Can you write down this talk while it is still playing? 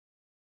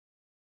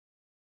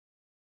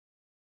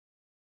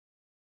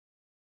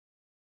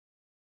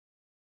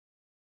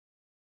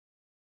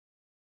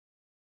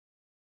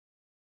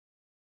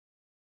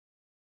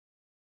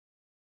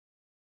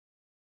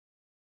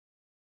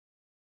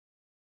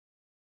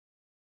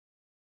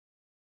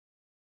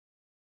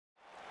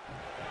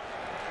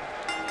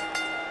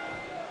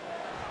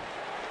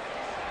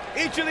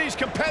Each of these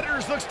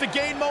competitors looks to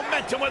gain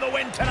momentum with a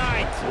win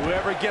tonight.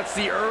 Whoever gets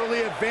the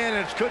early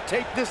advantage could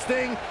take this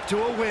thing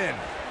to a win.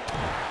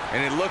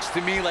 And it looks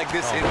to me like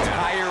this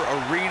entire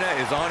arena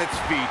is on its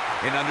feet,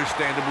 and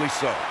understandably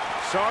so.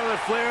 Charlotte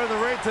Flair in the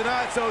ring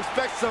tonight, so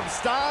expect some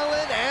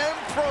styling and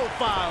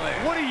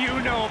profiling. What do you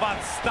know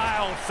about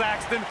style,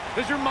 Saxton?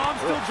 Does your mom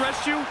still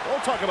dress you?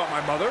 Don't talk about my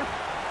mother.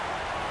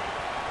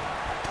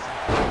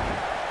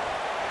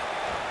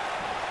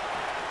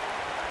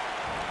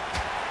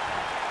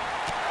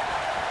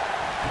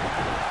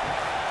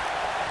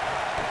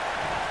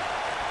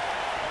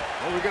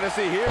 What are we gonna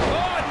see here?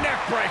 Oh, neck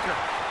breaker.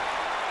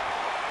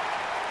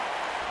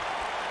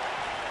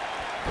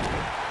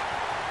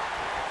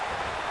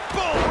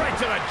 Boom, right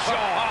to the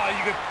jaw.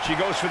 She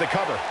goes for the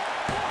cover.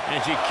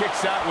 And she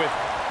kicks out with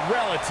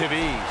relative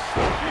ease.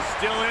 She's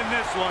still in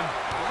this one.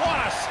 What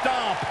a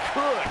stomp.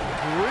 Good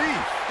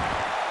grief.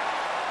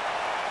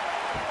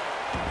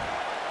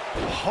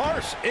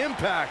 Harsh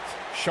impact.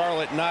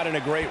 Charlotte not in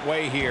a great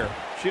way here.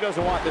 She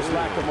doesn't want this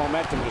lack of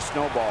momentum to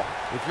snowball.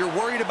 If you're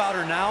worried about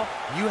her now,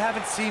 you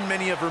haven't seen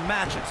many of her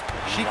matches.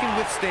 She can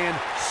withstand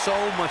so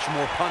much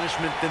more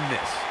punishment than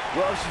this.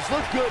 Well, she's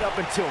looked good up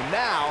until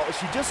now.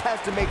 She just has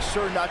to make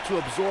sure not to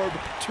absorb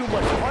too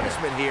much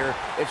punishment here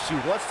if she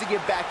wants to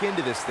get back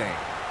into this thing.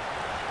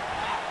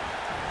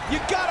 You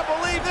gotta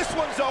believe this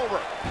one's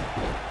over.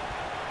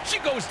 She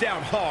goes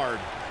down hard.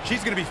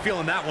 She's going to be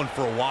feeling that one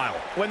for a while.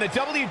 When the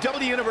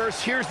WWE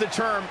Universe hears the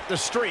term, the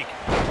streak,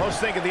 most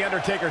think of The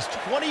Undertaker's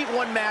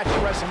 21-match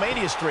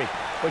WrestleMania streak,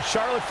 but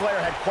Charlotte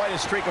Flair had quite a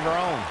streak of her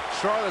own.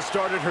 Charlotte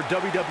started her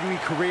WWE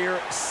career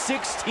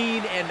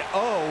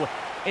 16-0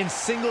 in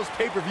singles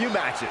pay-per-view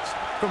matches.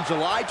 From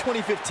July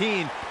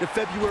 2015 to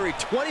February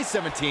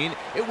 2017,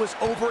 it was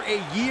over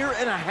a year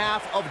and a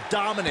half of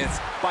dominance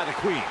by the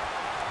Queen.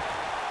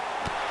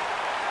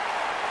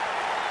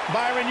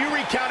 Byron, you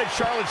recounted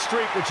Charlotte's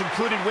streak, which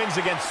included wins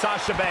against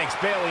Sasha Banks,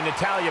 Bayley,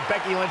 Natalya,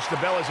 Becky Lynch, the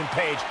Bellas, and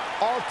Paige.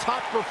 All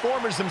top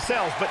performers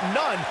themselves, but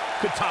none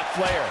could top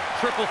Flair.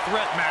 Triple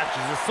threat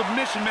matches, a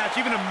submission match,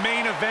 even a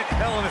main event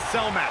Hell in a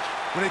Cell match.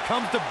 When it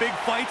comes to big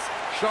fights,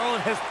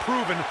 Charlotte has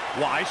proven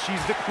why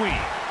she's the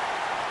queen.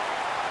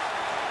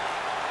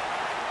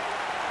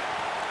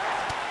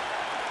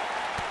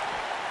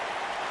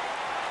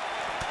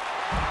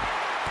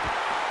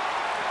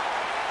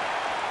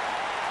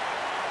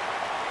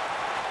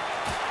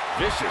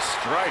 Vicious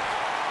strike.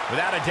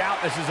 Without a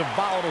doubt, this is a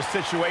volatile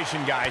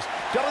situation, guys.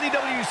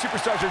 WWE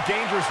superstars are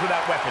dangerous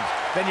without weapons.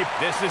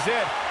 This is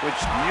it.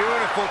 Which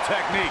beautiful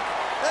technique.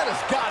 That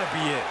has got to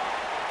be it.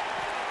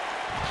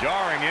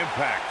 Jarring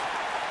impact.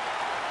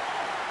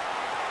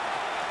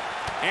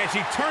 And she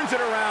turns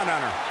it around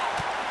on her.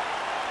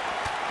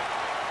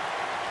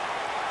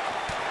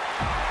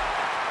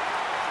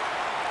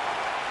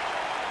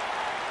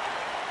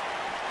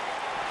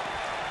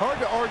 Hard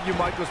to argue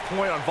Michael's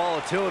point on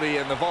volatility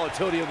and the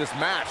volatility of this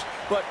match,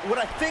 but what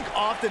I think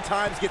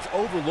oftentimes gets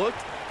overlooked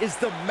is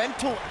the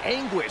mental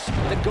anguish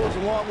that goes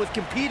along with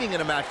competing in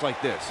a match like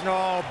this.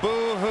 Oh,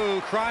 boo-hoo.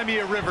 Cry me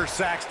a river,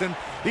 Saxton.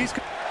 These...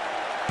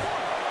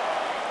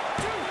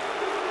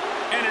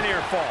 And a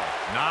near fall.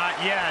 Not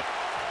yet.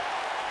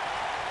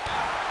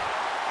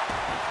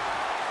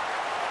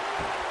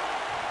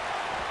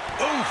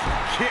 Oof,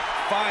 kick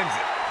finds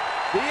it.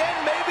 The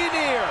end may be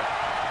near.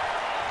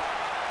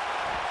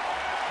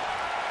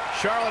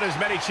 Charlotte has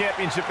many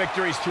championship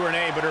victories to her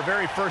name, but her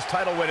very first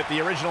title win at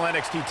the original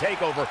NXT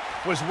TakeOver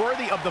was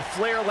worthy of the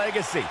Flair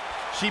legacy.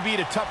 She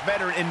beat a tough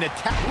veteran in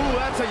Natalya. Ooh,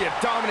 that's how you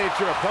dominate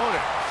your opponent.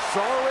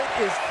 Charlotte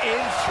is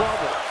in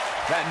trouble.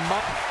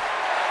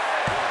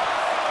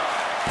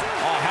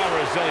 Oh, how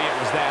resilient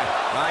was that?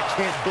 I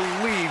can't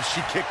believe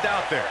she kicked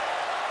out there.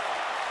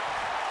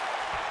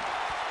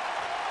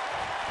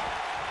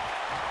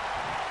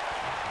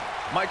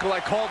 Michael,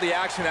 I called the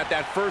action at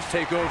that first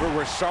TakeOver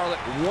where Charlotte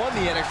won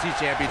the NXT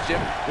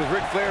Championship with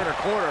Ric Flair in her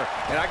corner,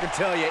 and I can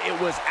tell you, it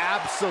was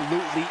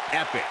absolutely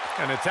epic.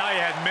 And Natalya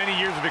had many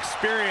years of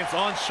experience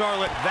on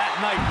Charlotte that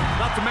night,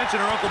 not to mention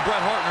her Uncle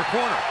Bret Hart in her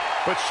corner.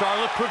 But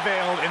Charlotte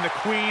prevailed, and the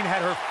Queen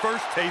had her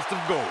first taste of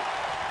gold.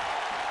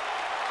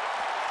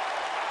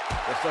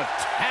 Just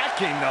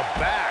attacking the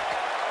back.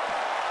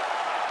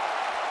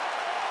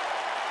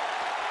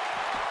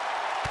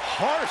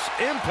 Harsh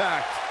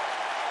impact.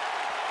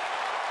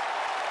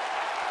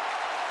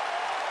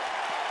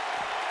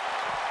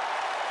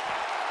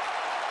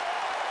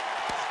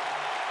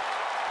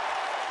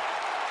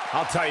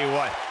 I'll tell you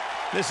what,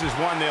 this is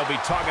one they'll be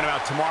talking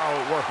about tomorrow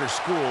at work or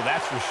school,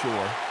 that's for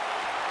sure.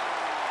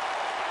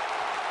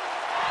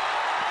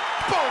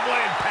 Boom,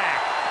 what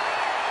impact!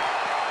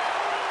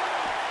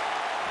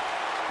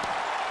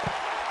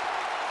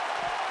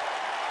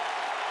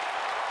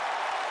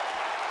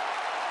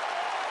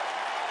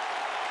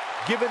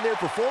 Given their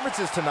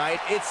performances tonight,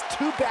 it's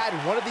too bad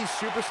one of these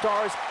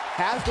superstars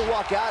has to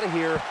walk out of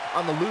here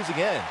on the losing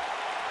end.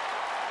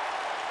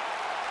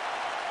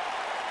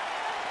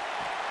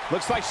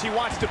 Looks like she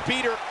wants to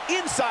beat her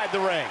inside the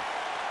ring.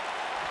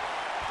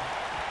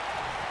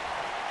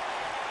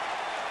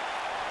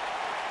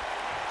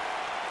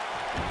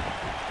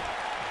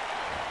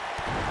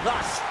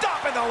 The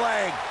stop in the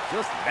leg.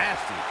 Just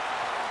nasty.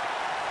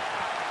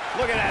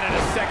 Look at that in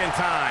a second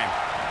time.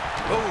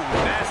 Oh,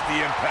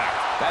 nasty impact.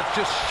 That's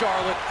just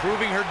Charlotte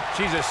proving her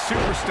She's a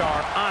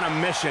superstar on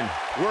a mission.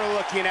 We're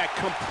looking at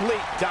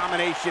complete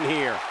domination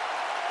here.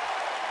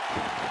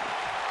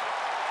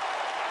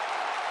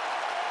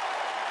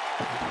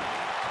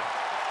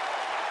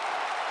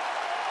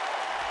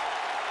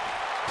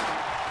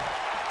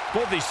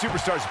 Both these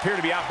superstars appear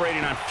to be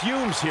operating on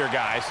fumes here,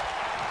 guys.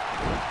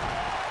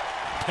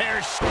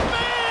 There's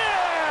Flair!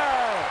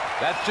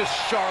 That's just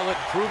Charlotte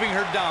proving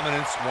her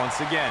dominance once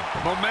again.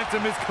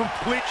 Momentum is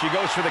complete. She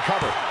goes for the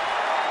cover.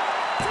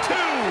 2!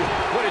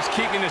 What is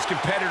keeping this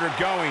competitor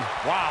going?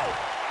 Wow.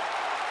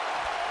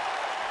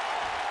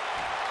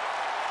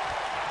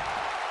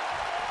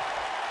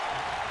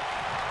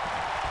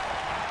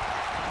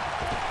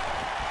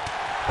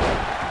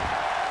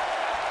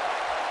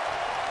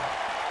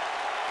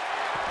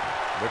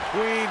 The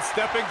Queen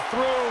stepping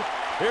through.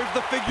 Here's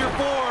the figure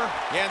 4.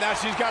 Yeah, now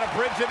she's got a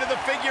bridge into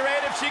the figure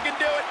 8 if she can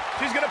do it.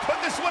 She's going to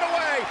put this one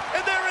away.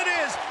 And there it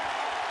is.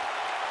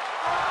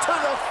 To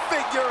the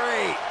figure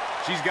 8.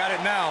 She's got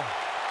it now.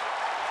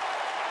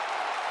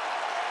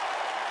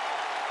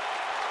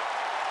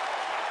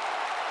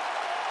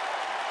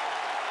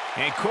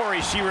 And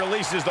Corey, she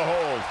releases the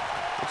hold.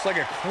 Looks like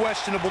a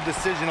questionable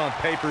decision on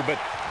paper, but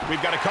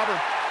We've got it covered.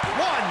 1,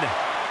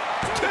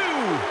 2,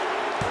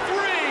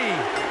 3.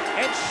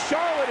 And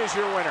Charlotte is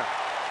your winner.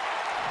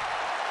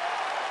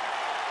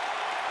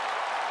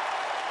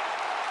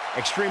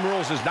 Extreme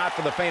Rules is not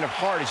for the faint of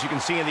heart, as you can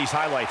see in these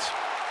highlights.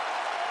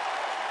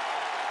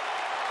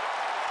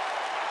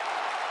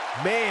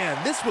 Man,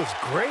 this was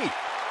great.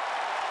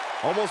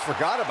 Almost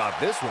forgot about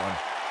this one.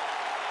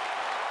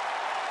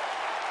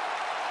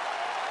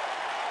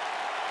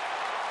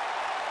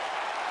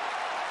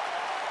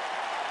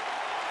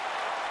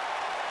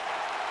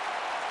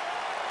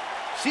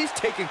 She's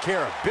taking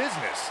care of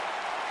business.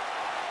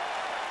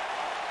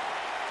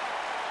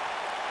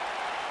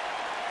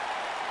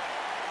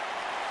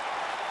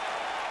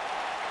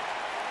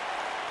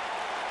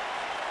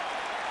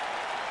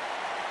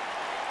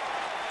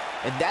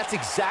 And that's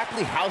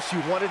exactly how she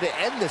wanted to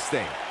end this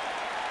thing.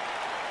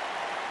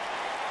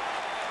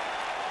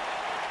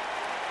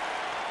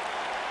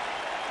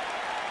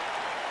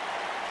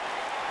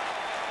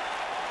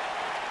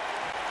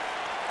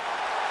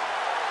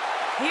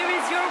 Here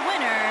is your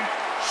winner,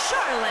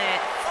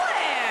 Charlotte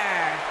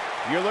Flair.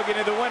 You're looking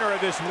at the winner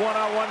of this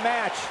one-on-one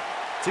match.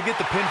 to get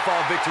the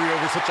pinfall victory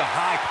over such a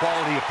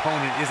high-quality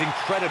opponent is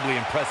incredibly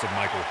impressive,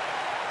 Michael.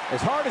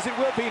 As hard as it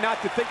will be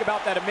not to think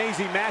about that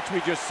amazing match we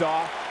just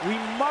saw, we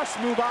must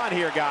move on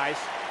here, guys.